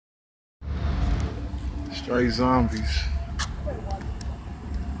Straight zombies.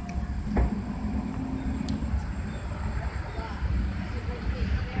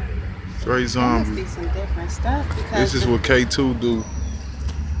 Straight zombies. There must be some different stuff because this is what K2 do.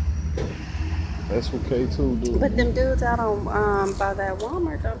 That's what K2 do. But them dudes out on by that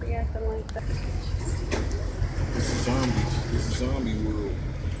Walmart don't be acting like that. This is zombies. This is zombie world.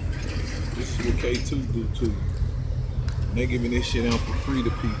 This is what K2 do too. And they giving this shit out for free to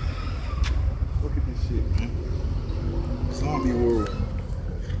people. Look at this shit, man. Zombie world.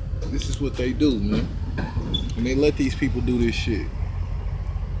 This is what they do, man. And they let these people do this shit.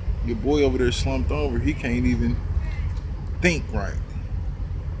 Your boy over there slumped over. He can't even think right.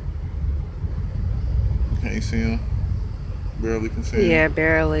 Can't see him. Barely can see him. Yeah,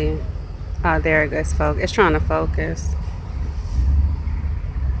 barely. Oh, there it goes. Focus. It's trying to focus.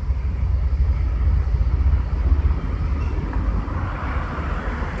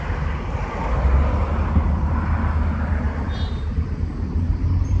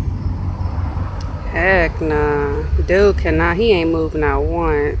 Heck nah. Dude cannot. He ain't moving out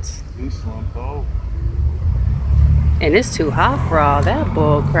once. He slumped over. And it's too hot for all that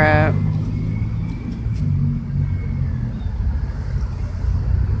bull crap.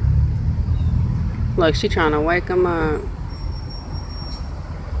 Look, she trying to wake him up.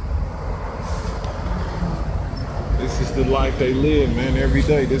 This is the life they live, man, every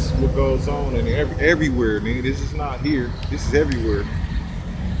day. This is what goes on and everywhere, man. This is not here. This is everywhere.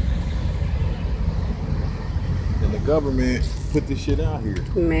 And the government put this shit out here.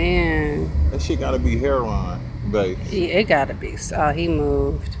 Man. That shit gotta be hairline, babe. Yeah, it gotta be. Oh, he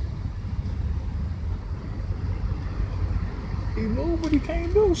moved. He moved, but he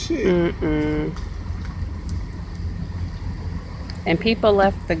can't do shit. Mm-mm. And people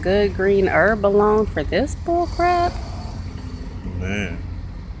left the good green herb alone for this bull crap? Man.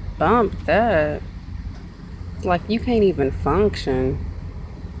 Bump that. Like, you can't even function.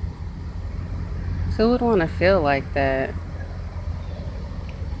 Who would want to feel like that?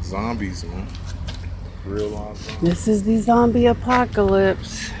 Zombies, man. Real life zombies. This is the zombie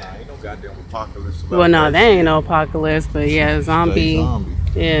apocalypse. Nah, ain't no goddamn apocalypse. Well, no, there ain't no apocalypse, but yeah, zombie.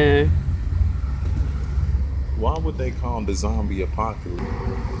 Yeah. Why would they call them the zombie apocalypse?